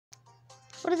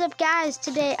What is up, guys?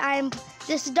 Today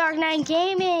this is Dark Knight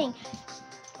Gaming.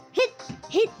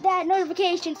 Hit that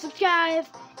notification, subscribe,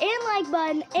 and like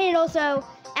button, and also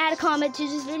add a comment to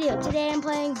this video. Today I'm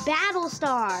playing Brawl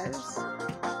Stars.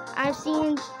 I've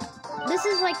seen this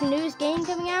is like the newest game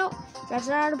coming out. That's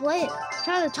how to play it. It's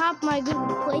on the top of my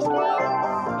Google Play screen, and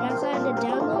I decided to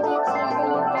download it. See how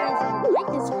you guys like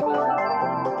this video.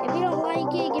 If you don't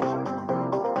like it,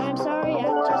 I'm sorry, I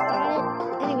just got it.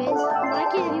 Anyways,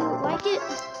 like it if you like it.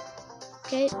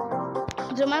 Okay, so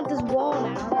I'm at this wall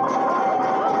now. Oh,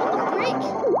 what the frick?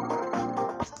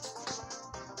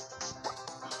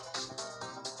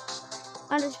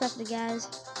 Unexpected, guys.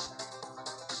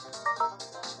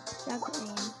 Stop the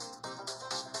aim.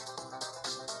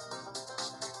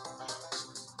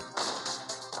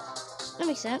 That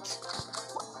makes sense.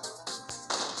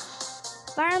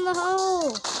 Fire in the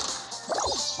hole!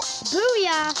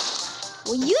 Booyah!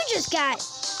 Well, you just got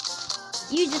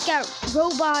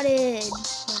roboted.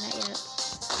 No, not yet.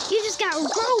 You just got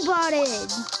roboted.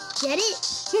 Get it?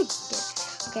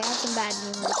 Okay, I have some bad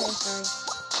news. Okay, sorry.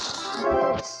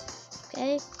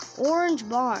 Okay, orange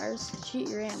bars. Shoot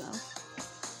your ammo.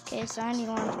 Okay, so I need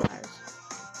orange bars.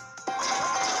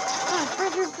 Oh,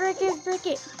 frick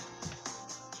it.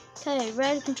 Okay,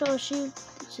 red control shoot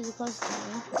to the closest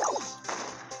enemy.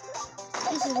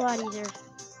 This is a lot easier.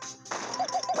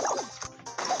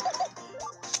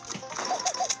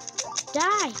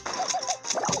 Die!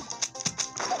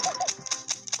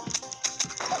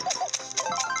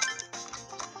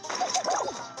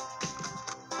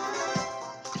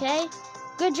 Okay,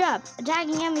 good job.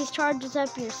 Attacking enemies charges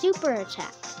up your super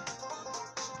attack.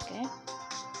 Okay.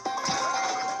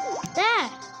 There!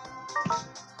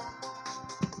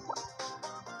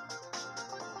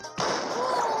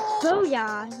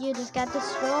 Booyah! You just got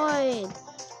destroyed.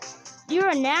 You're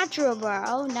a natural,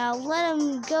 bro. Now let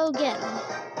him go get him.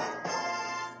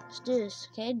 Let's do this.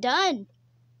 Okay, done.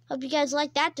 Hope you guys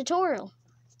liked that tutorial.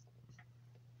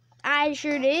 I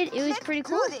sure did. It was pretty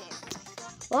cool.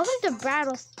 Welcome to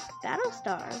Brawl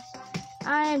Stars.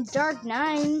 I am Dark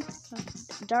Nine.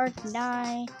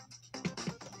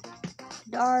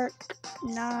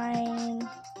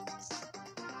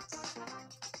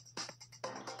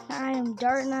 I am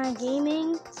Dark Knight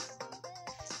Gaming.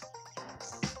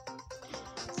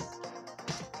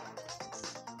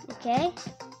 Okay.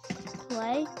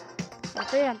 Play. A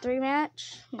 3-on-3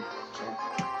 match. Sure.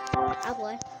 I'll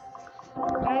play.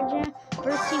 Gotcha.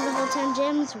 First team with all 10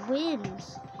 gems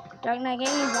wins. Dark Knight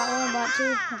Gaming, bot 1, bot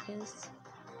 2. Okay,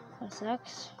 that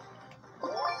sucks.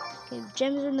 Okay,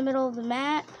 gems in the middle of the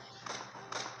map.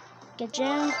 Get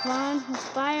gems, come on,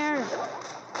 inspire.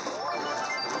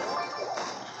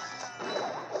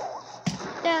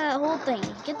 Yeah, that whole thing.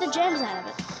 Get the gems out of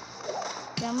it.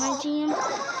 Got my team.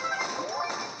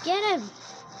 Get him!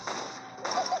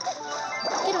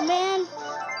 Get him, man!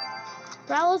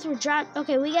 Brawlers were dropped.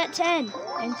 Okay, we got 10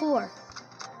 and 4.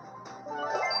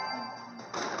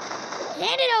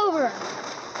 Hand it over!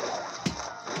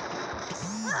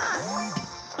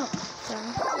 Oh,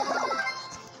 sorry.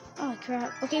 Oh,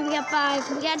 crap. Okay, we got 5.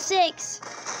 We got 6.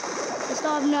 We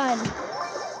still have none.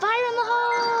 Fire in the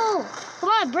hole! Come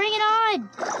on, bring it on!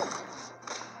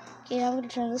 Okay, I'm gonna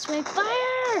turn this way.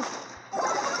 Fire!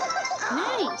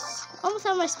 Nice! Almost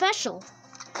have my special.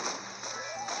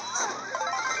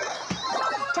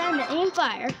 Time to aim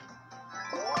fire.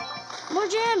 More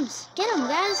gems! Get them,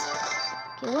 guys!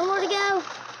 Okay, one more to go.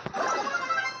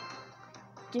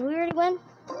 Did we already win?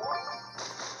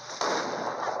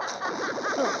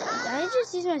 Oh, did I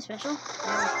just use my special?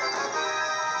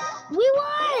 We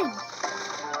won!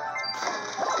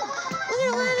 Look at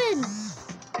 11!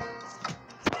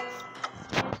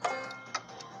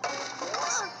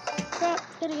 Crap,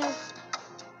 gotta go.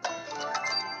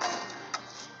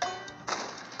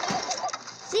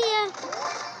 See ya!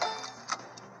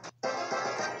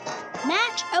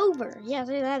 Match over. Yeah,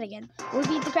 say that again. We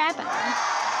beat the crap out of them.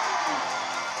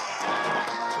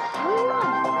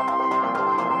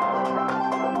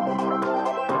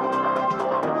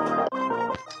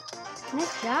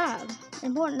 Nice job.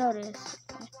 Important notice.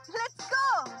 Let's go!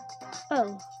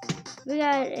 Oh, we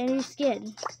got a new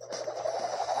skin.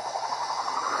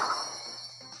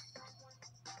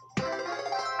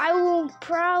 I will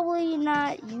probably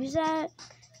not use that.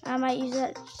 I might use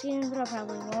that skin, but I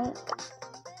probably won't.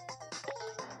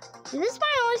 Is this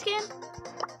my only skin?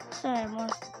 Sorry, more.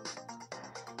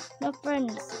 No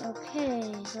friends.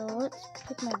 Okay, so let's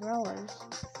pick my brawlers.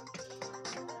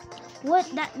 What?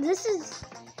 This is...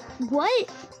 What?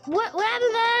 What happened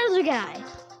to that other guy?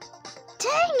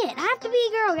 Dang it! I have to be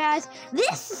a girl, guys.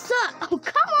 This sucks. Oh,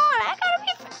 come on! I gotta be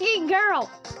a freaking girl.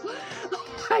 Oh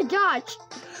my gosh!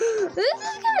 This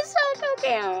is gonna suck.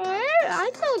 Okay,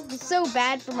 I feel so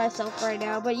bad for myself right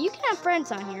now, but you can have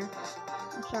friends on here.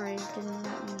 I'm sorry, I did not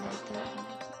mean that.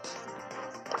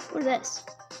 What is this?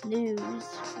 News.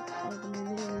 Oh, the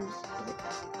news.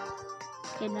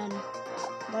 Okay, none.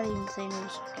 Why didn't even say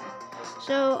news? Okay.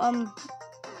 So,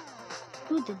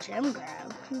 ooh, the gem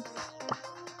grab.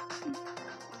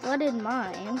 Flooded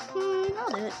mine.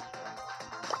 I'll do it.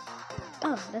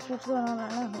 Oh, that's what's going on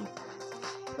right now.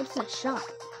 What's the shop?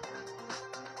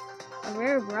 A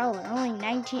rare brawler, only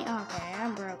 19. Okay,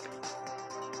 I'm broke.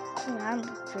 Yeah, I'm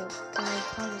broke.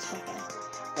 I'm just okay.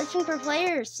 Searching for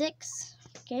players, 6.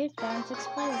 Okay, found 6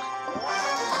 players.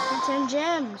 And 10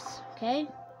 gems. Okay.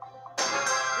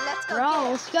 Let's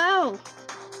go. Let's go.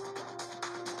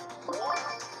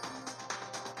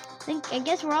 I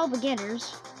guess we're all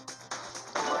beginners.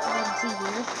 I can see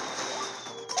here.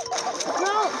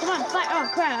 Roll, come on, fire. Oh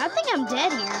crap, I think I'm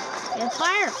dead here. Yeah,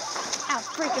 fire. Ow,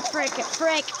 frick.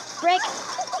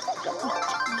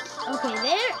 Okay,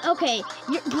 there. Okay,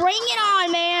 bring it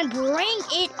on, man. Bring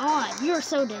it on. You're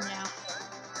so dead now.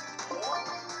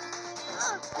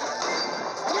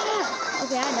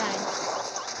 Okay, I died.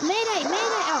 Mayday.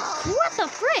 Oh, what the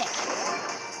frick?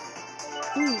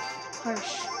 Ooh,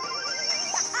 harsh.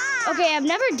 Okay, I've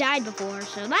never died before,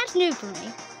 so that's new for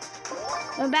me.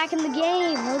 I'm back in the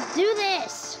game. Let's do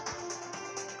this.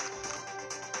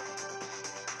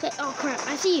 Okay. Oh crap!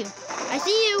 I see you.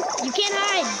 You can't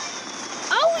hide.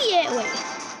 Oh yeah. Wait.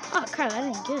 Oh crap! That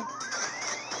ain't good.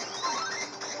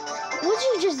 Would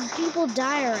you just people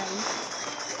die already?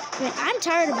 Man, I'm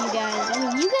tired of you guys. I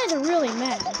mean, you guys are really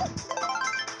mad.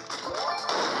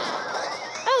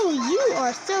 Oh, you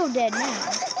are so dead now.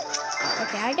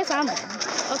 Okay, I guess I'm dead.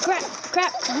 Oh crap!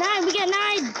 9. We got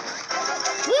 9.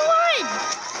 We won!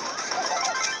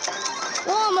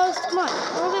 Well, almost. Come on, a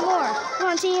little bit more. Come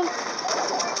on, team.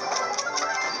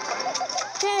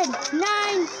 10, 9.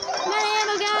 I'm out of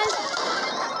ammo, guys.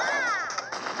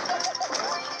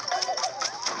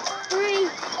 3,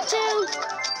 2,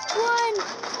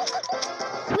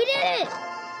 1. We did it!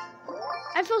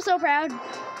 I feel so proud.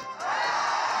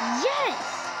 Yes!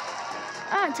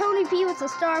 Ah, Tony P was a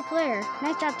star player.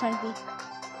 Nice job, Tony P.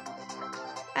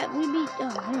 We beat. Oh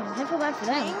man, I feel bad for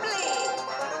them.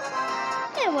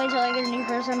 Can't wait till I get a new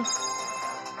person.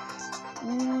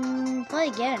 Play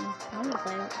again. I'm gonna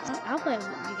play. I'll play with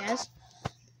you guys.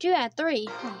 2 out of 3.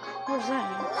 What does that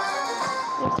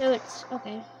mean? Wait, so it's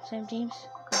okay. Same teams.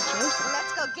 Joseph.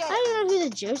 Let's go get. I don't know who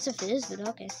the Joseph is, but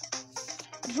okay.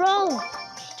 Let's roll.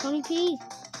 Tony P.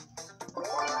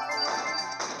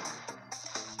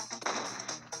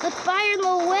 Let's fire them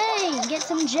away and get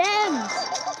some gems.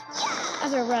 I'm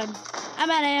gonna run.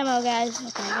 I'm out of ammo, guys. Okay,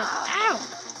 good. Ow!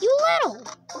 You little!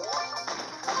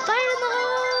 Fire in the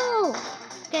hole!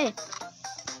 Okay.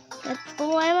 That's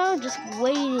full ammo, just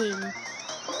waiting.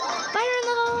 Fire in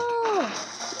the hole!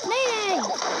 Mayday!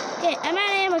 Okay, I'm out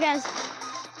of ammo, guys.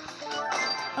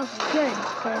 Okay, good.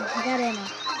 Okay, I got ammo.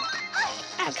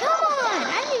 Ah, come on! I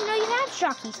didn't even know you had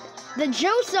shocky stuff. The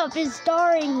Joseph is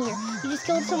starring here. You just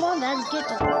killed someone? That's good.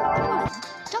 Oh, come on.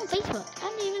 It's on Facebook. I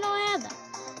didn't even know I had that.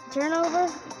 Turnover.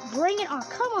 Bring it on.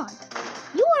 Come on.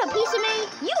 You want a piece of me?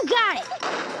 You got it.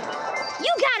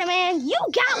 You got it, man. You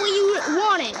got what you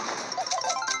wanted.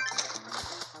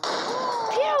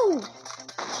 Phew.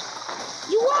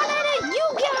 You wanted it? You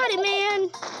got it, man.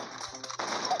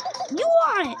 You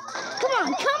want it. Come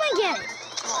on. Come and get it.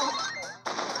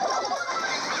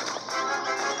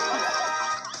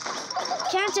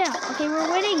 Countdown. Okay, we're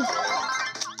winning.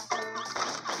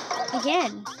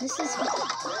 Again. This is...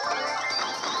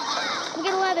 We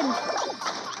got 11.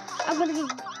 I'm gonna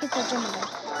get that gem again.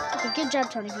 Okay, good job,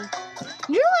 Tony P.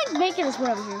 You're like making us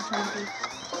run over here, Tony P.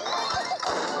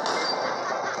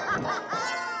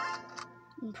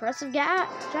 Impressive job.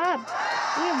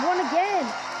 We have won again.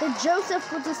 The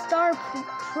Joseph was a star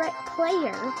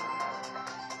player.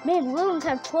 Man, Williams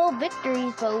have 12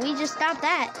 victories, but we just stopped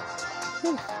that.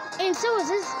 And so is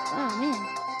this. Oh man,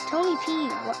 Tony P.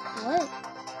 What?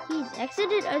 He's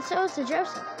exited. So is the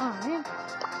Joseph. Oh man.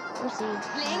 We'll see.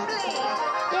 Bling bling.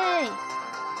 Yay!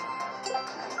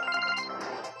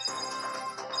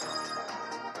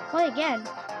 Play again.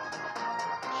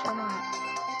 Come on.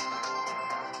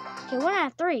 Okay, 1 out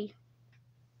of 3.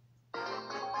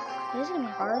 This is gonna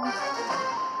be hard.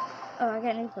 Oh, I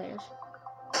got new players.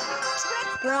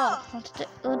 Brawl. Let's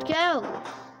go.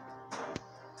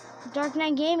 Dark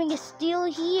Knight Gaming is still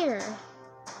here.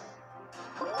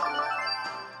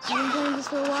 I've been playing this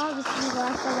for a while. This is the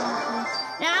last time.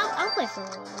 Now I'll play for a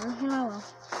little while. I will.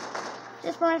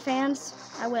 Just for my fans,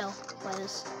 I will play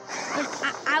this.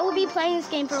 I will be playing this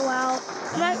game for a while.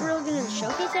 I'm not really going to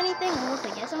showcase anything, unless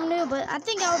I guess I'm going to, but I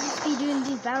think I'll just be doing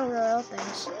these Battle Royale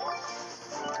things.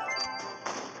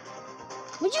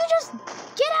 Would you just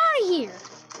get out of here?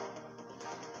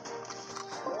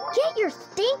 Get your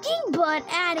stinking butt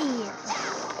out of here.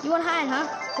 You want to hide, huh?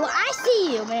 Well, I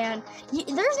see you, man. There's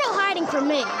no hiding from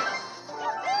me.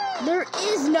 There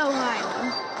is no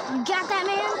hiding. You got that,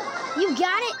 man? You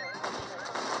got it?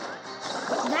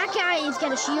 That guy is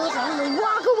got a shield, so I'm gonna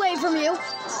walk away from you.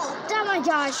 Oh my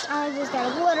gosh, I just got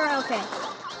obliterated. Okay.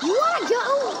 You wanna go?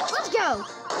 Let's go.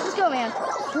 Let's go, man.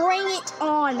 Bring it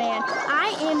on, man.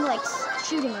 I am like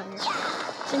shooting over here.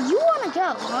 So you wanna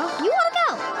go, huh? You wanna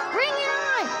go? Bring it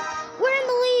on. We're in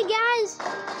the lead, guys.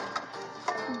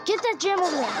 Get that gem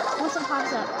over there. Once it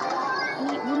pops up.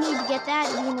 We need to get that.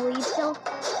 Are you in the lead still?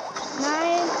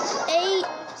 9, 8,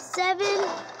 7,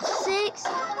 6,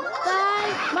 5.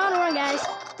 Come on, run, guys.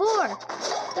 4,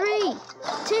 3,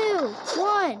 2,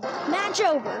 1. Match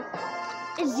over.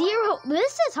 It's 0.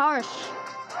 This is harsh.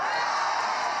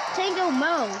 Tango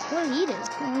Mo. What did he do?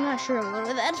 I'm not sure.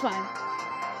 But that's fine.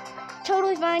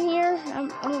 Totally fine here. I'm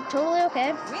totally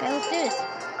okay. Okay, let's do this.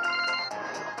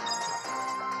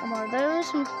 Some more of those.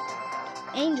 Some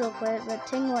Angel quit, but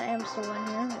Tingle M still in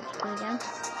here. Let's play again.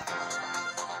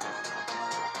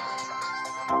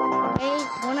 Okay,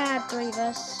 1 out of 3 of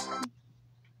us.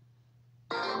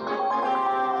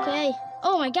 Okay.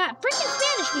 Oh my God, freaking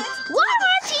Spanish people!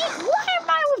 Why am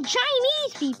I with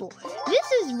Chinese people?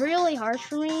 This is really harsh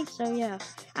for me. So yeah,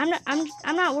 I'm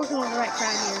not working with the right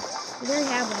crowd here. We already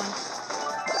have one.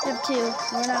 We have 2.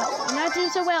 We're not doing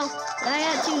so well. I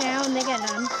got 2 now, and they got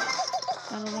none.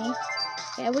 None of me.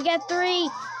 Okay, we got 3.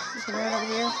 Just right over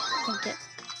here.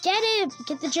 Get it!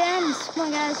 Get the gems! Come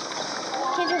on, guys.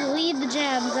 Can't just leave the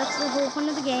gems. That's the whole point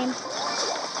of the game.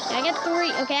 Okay, I got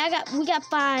 3. Okay, we got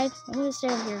 5. I'm gonna stay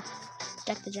over here.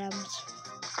 Deck the gems.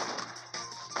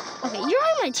 Okay, you're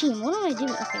on my team. What am I doing?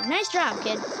 Okay, nice job,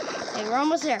 kid. Okay, we're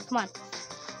almost there. Come on.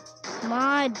 Come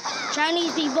on.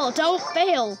 Chinese people, don't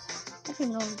fail. I don't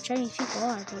even know who Chinese people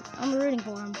are, but I'm rooting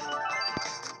for them.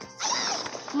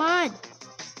 Come on.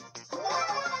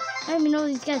 I don't even know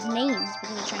these guys' names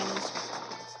because they're Chinese.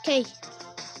 Okay.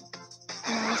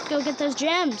 Come on, let's go get those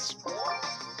gems.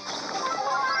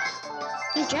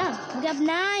 Good job. We got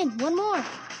 9. 1 more.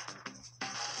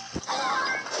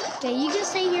 Okay, you can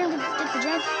stay here and get the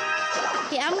gems.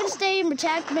 Okay, I'm gonna stay and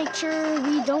protect to make sure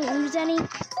we don't lose any.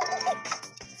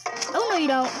 Oh no, you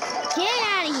don't. Get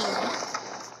out of here.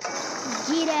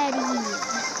 Get out of here.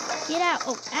 Get out.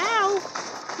 Oh, ow.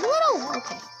 Little.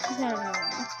 Okay, he's not over here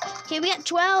anymore. Okay, we got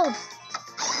 12.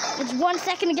 It's 1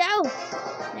 second to go.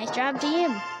 Nice job,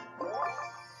 team.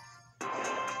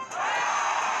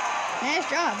 Nice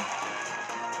job.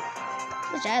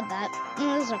 Wish I had that.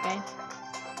 That's okay.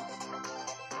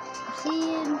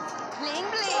 Proceed. Bling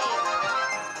bling.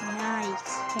 Nice.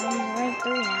 Okay, I'm rank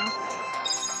 3 now.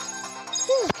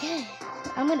 Okay.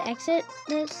 I'm gonna exit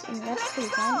this, and that's pretty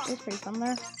fun. It's pretty fun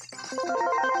there.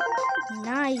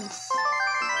 Nice.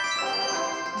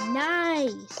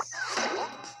 Nice.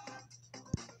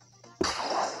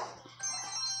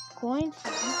 Coins.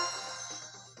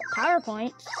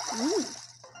 PowerPoint. Ooh.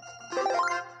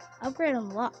 Upgrade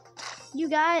unlocked. You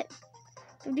got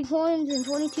 50 coins and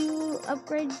 22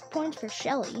 upgrade points for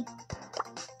Shelly.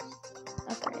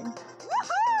 Upgrade.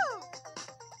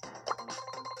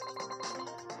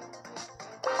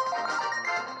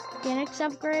 The next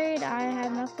upgrade I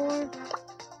have enough for.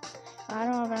 I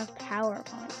don't have enough power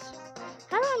points.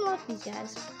 How do I unlock these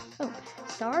guys? Oh,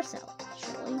 star cell,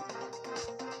 surely.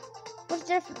 What's the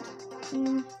difference?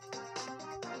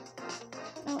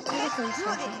 Oh, I guess these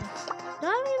star cells. Do I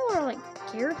have any more, like,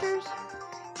 characters?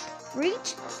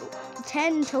 Reach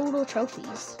 10 total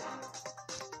trophies.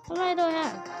 What do I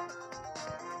have?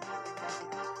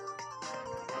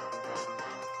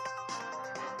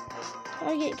 How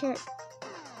do I get characters?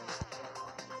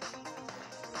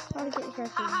 How to get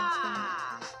characters in this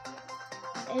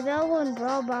game? Available in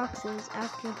Brawl boxes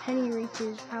after Penny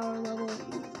reaches power level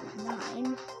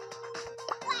 9.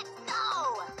 Let's go.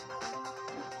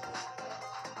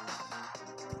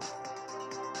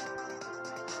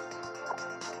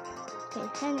 Okay,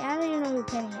 Penny. I don't even know who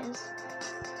Penny is.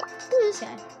 Who is this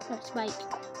guy? Oh, Spike.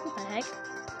 What the heck?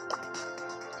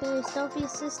 Okay, selfie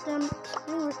system.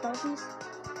 Any more selfies?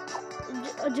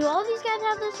 Do all these guys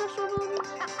have their special abilities?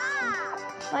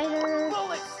 Fighter,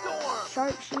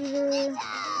 sharpshooter,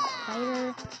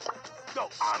 fighter,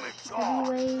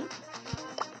 heavyweight.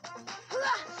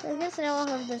 So I guess they all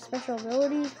have their special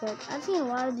abilities, but I've seen a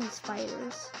lot of these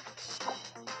fighters.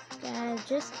 Yeah,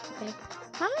 okay.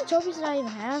 How many trophies did I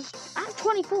even have? I have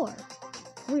 24.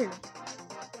 Weird.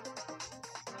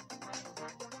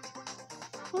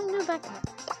 I'm gonna go back up.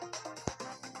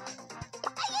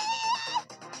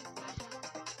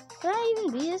 Could I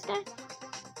even be this guy?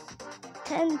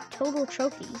 10 total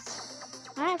trophies.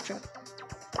 I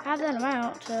have that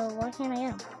amount, so why can't I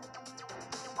get them?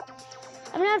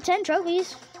 I'm gonna have 10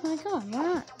 trophies. Like, come on, why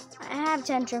not? I have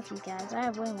 10 trophies, guys. I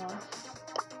have way more.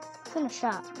 It's in a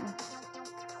shop.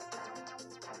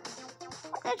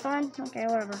 That's fine. Okay,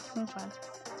 whatever. That's fine.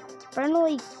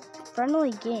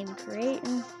 Friendly game. Create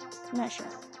and I'm not sure.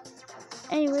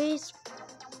 Anyways,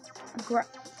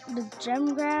 the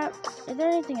gem grab. Is there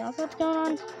anything else that's going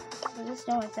on? Or is this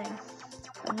the only thing?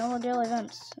 No daily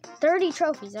events. 30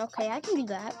 trophies. Okay, I can do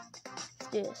that.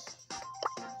 Let's do this.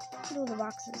 Let's do the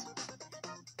boxes.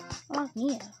 Unlock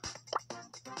Nia.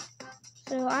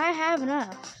 So I have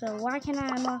enough. So why can't I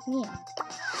unlock Nia?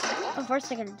 Oh,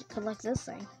 first I gotta collect this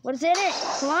thing. What is in it?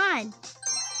 Come on.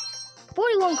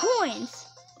 41 coins.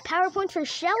 Power points for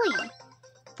Shelly.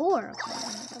 4. Okay,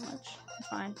 not that much. That's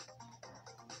fine.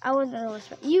 I wasn't really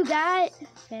expecting. You got it.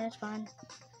 Okay, that's fine.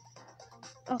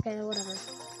 Okay, whatever.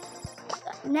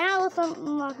 Now let's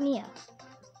unlock Nia.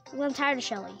 I'm tired of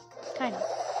Shelly. Kind of.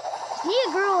 Is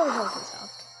Nia girl or boy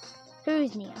herself?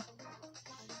 Who's Nia?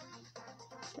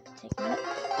 Take a minute.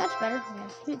 That's better.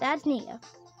 Okay. That's Nia.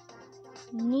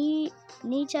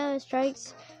 Nita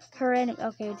strikes her enemy.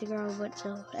 Okay, it's a girl, but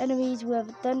still. Enemies with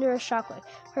thunder or shockwave.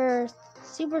 Her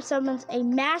super summons a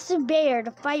massive bear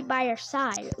to fight by her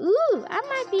side. Ooh, I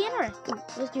might be interested. Ooh,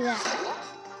 let's do that.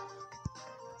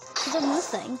 What's on this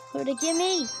thing? What did it give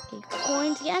me? Okay,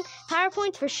 coins again. Power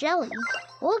points for Shelly.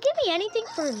 Will it give me anything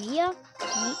for Nia?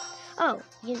 Oh,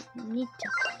 Nita.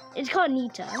 It's called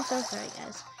Nita. I'm so sorry,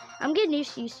 guys. I'm getting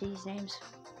used to these names.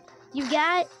 You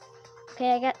got...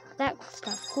 Okay, I got that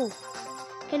stuff. Cool.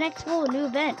 Connectable new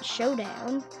event.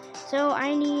 Showdown. So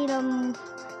I need,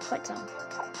 quite some.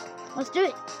 Let's do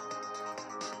it.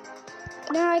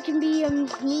 Now I can be,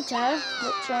 Nita,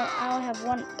 which I only have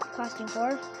one costume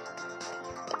for.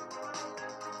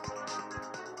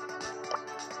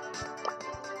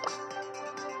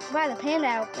 By the panda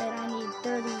outfit, I need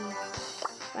 30.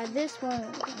 By this one,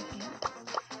 okay.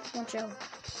 Won't show.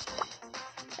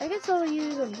 I guess I'll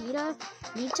use a Nita.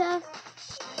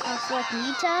 I'll select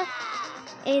Nita,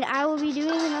 and I will be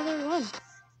doing another one.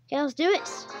 Okay, let's do it.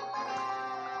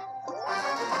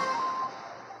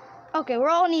 Okay, we're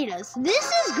all Nitas. This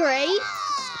is great.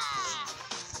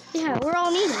 Yeah, we're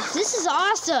all Nitas. This is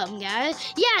awesome,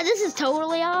 guys. Yeah, this is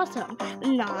totally awesome.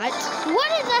 Not.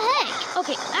 What in the heck?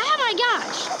 Okay, oh my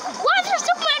gosh. Why is there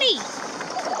so many?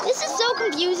 This is so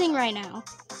confusing right now.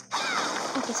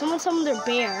 Okay, someone summoned their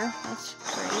bear. That's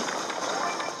great.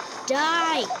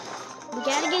 Die. We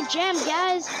gotta get gems,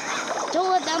 guys. Don't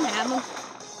let them have them.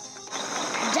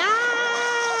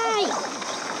 Die.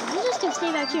 I'm just gonna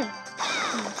stay back here.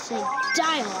 Let's say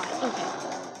die a lot. Okay.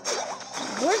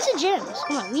 Where's the gems?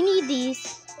 Come on, we need these.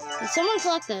 Okay, someone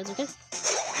collect those, okay?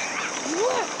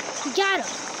 What? Got him.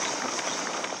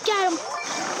 Got him.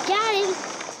 Got him.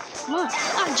 Come on.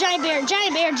 Oh, giant bear,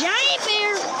 giant bear, giant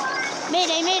bear.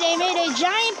 Mayday, mayday, mayday.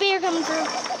 Giant bear coming through.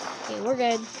 Okay, we're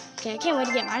good. Okay, I can't wait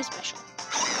to get my special.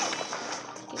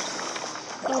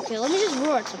 Okay, let me just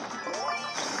roar at someone.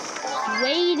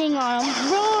 Waiting on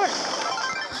him. Roar!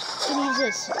 What is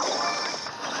this?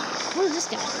 What is this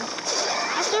guy do?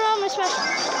 I still don't have my special.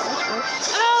 That's cool.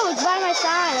 Oh, it's by my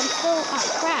side. I'm still... Oh,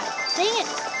 crap. Dang it.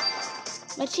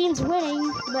 My team's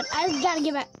winning, but I gotta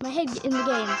get my head in the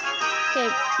game. Okay,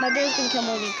 my bear's gonna come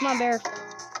with me. Come on, bear.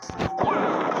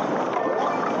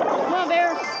 Come on,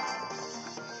 bear.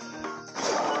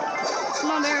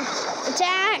 Come on, bear.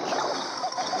 Attack!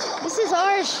 This is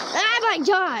harsh. Ah, my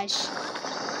gosh.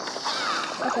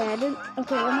 Okay, I didn't...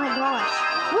 Okay, oh my gosh.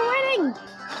 We're winning!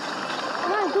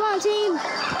 Come on, team.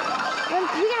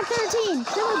 We got 13.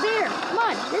 Still a bear. Come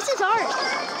on, this is hard.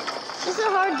 This is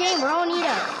a hard game. We're all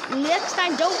Nita. Next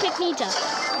time, don't pick Nita.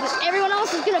 Everyone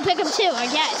else is gonna pick him too, I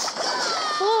guess.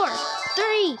 4,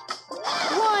 3,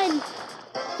 1.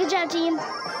 Good job, team.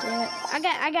 Damn it.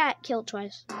 I got killed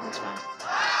twice. That's fine.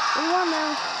 We won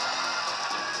though.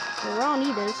 We're all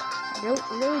Nitas. I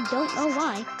really don't know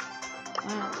why.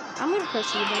 Wow. I'm gonna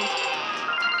push you, though.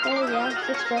 There we go.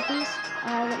 6 trophies.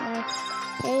 I'll get my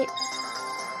 8.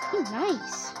 Ooh,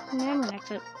 nice. Now I'm gonna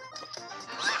exit.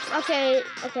 Okay,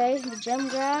 the gem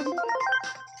grab. Ooh,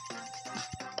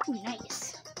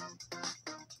 nice.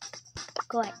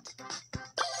 Collect.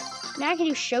 Now I can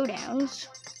do showdowns.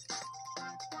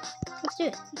 Let's do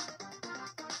it.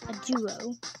 A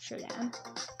duo showdown.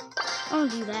 I wanna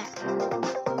do that.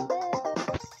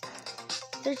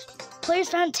 There's players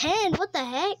found 10. What the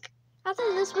heck? I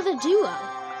thought this was a duo.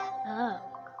 Oh,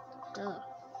 Duh.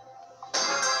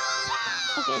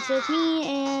 Okay, so it's me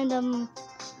and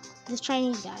this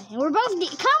Chinese guy, and we're both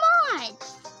come on!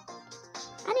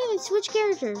 I didn't even switch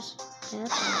characters. Okay,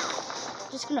 that's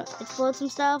fine. Just gonna explode some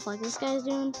stuff like this guy's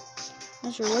doing.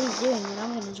 Not sure what he's doing, but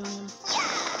I'm gonna join him.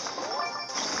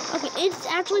 Okay, it's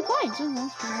actually quiet too.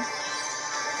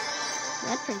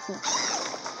 That's pretty cool.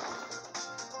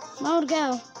 Now to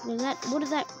go. What is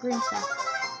that green stuff?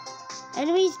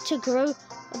 Enemies to grow.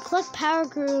 Collect power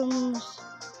grooms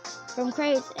from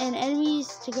crates and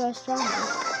enemies to grow stronger.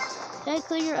 Get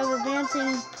clear of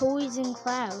advancing poison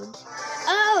clouds.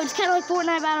 Oh, it's kind of like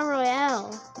Fortnite Battle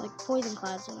Royale. Like poison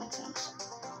clouds, that makes sense.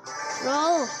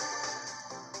 Roll.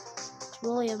 It's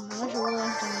William. I'm not sure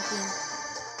William's on the team.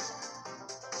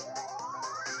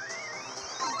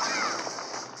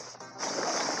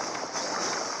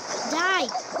 Die!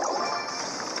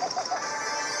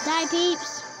 Die, peeps!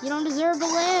 You don't deserve to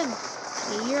live!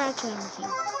 Okay, you're actually on the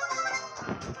team.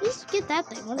 Just get that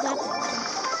thing. What is that thing?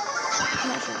 I'm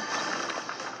not sure.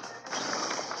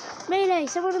 Mayday!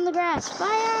 Someone in the grass!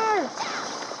 Fire!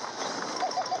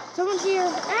 Someone's here!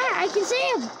 Ah! I can see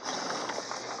him!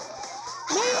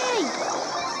 Mayday!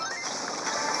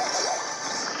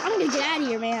 I'm gonna get out of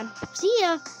here, man. See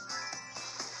ya!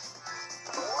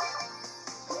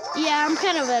 Yeah, I'm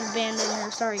kind of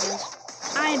abandoning. Sorry, guys.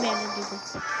 I abandoned people.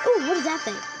 Ooh, what is that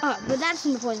thing? Oh, but that's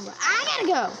from the poison cloud. I gotta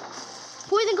go.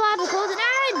 Poison cloud will close it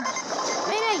down.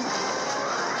 Mayday.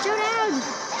 Showdown.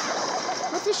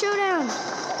 What's the showdown?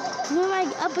 Who am I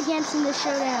up against in this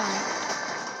showdown?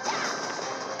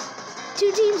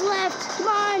 2 teams left. Come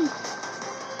on.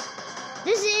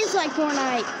 This is like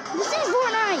Fortnite. This is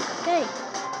Fortnite. Okay.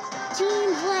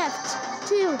 Teams left.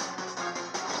 2.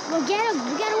 Well, get him.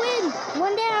 We gotta win.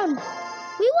 1 down.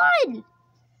 We won.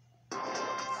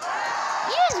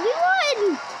 Yes, we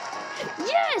won.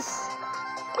 Yes.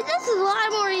 This is a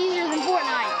lot more easier than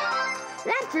Fortnite.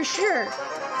 That's for sure.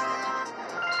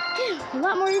 A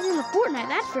lot more easier than Fortnite.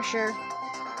 That's for sure.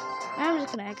 I'm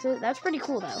just gonna exit. That's pretty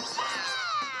cool, though.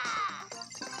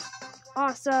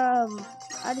 Awesome.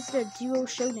 I just did a duo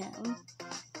showdown.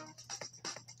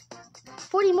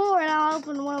 40 more, and I'll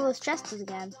open one of those chests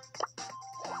again.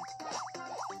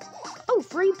 Oh,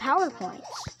 free power points.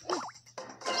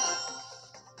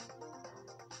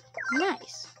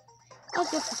 Nice. I'll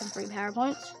go for some free power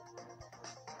points.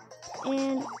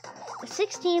 And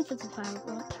 16 for some power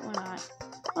points. Why not?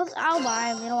 I'll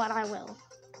buy them. You know what? I will.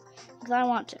 Because I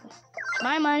want to.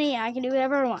 My money. I can do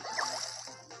whatever I want.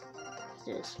 Let's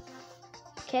do this.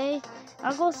 Okay.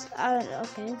 I'll go.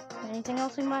 Okay. Anything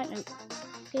else we might? Nope.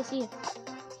 Okay, see you.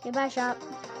 Goodbye, shop.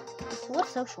 So what's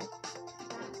social?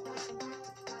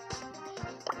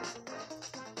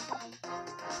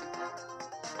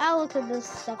 I'll look at this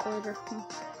stuff later.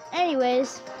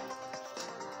 Anyways,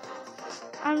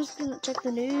 I'm just gonna check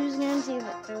the news again, see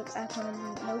if it's actually.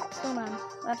 Nope, still none.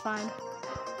 That's fine.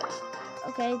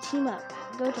 Okay, team up.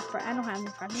 Go to I don't have any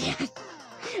friends yet.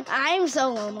 I'm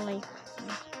so lonely.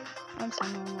 I'm so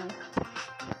lonely.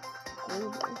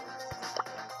 Global.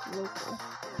 Local.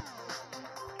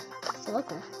 It's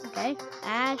local. Okay.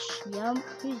 Ash, Yum.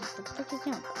 Who's the frick is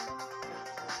Yum?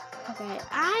 Okay,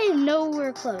 I am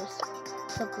nowhere close.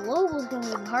 So global's gonna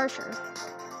be even harsher.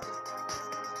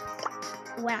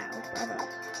 Wow, bravo.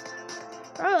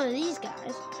 Bro, these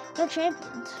guys, they're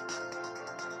champions.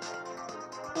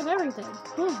 They have everything.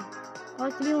 I'd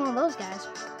like to be one of those guys.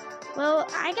 Well,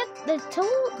 I got the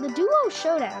duo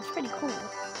showdown. It's pretty cool.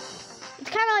 It's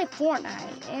kind of like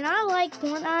Fortnite, and I like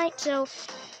Fortnite, so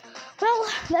well,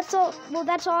 that's all. Well,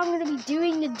 that's all I'm gonna be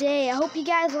doing today. I hope you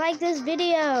guys like this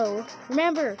video.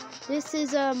 Remember, this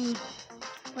is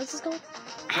what's this called?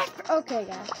 Okay,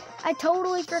 guys, I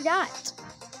totally forgot.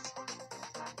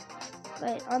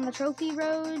 Wait, on the trophy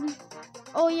road?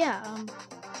 Oh yeah.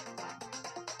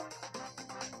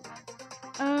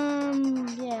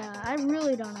 Yeah, I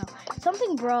really don't know.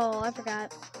 Something Brawl, I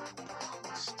forgot.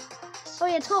 Oh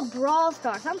yeah, it's called Brawl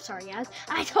Stars. I'm sorry, guys.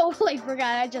 I totally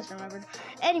forgot. I just remembered.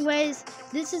 Anyways,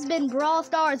 this has been Brawl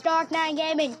Stars Dark 9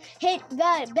 Gaming. Hit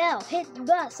the bell, hit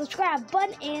the subscribe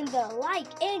button, and the like,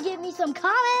 and give me some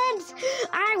comments.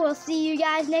 I will see you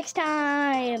guys next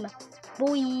time.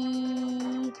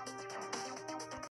 Boy.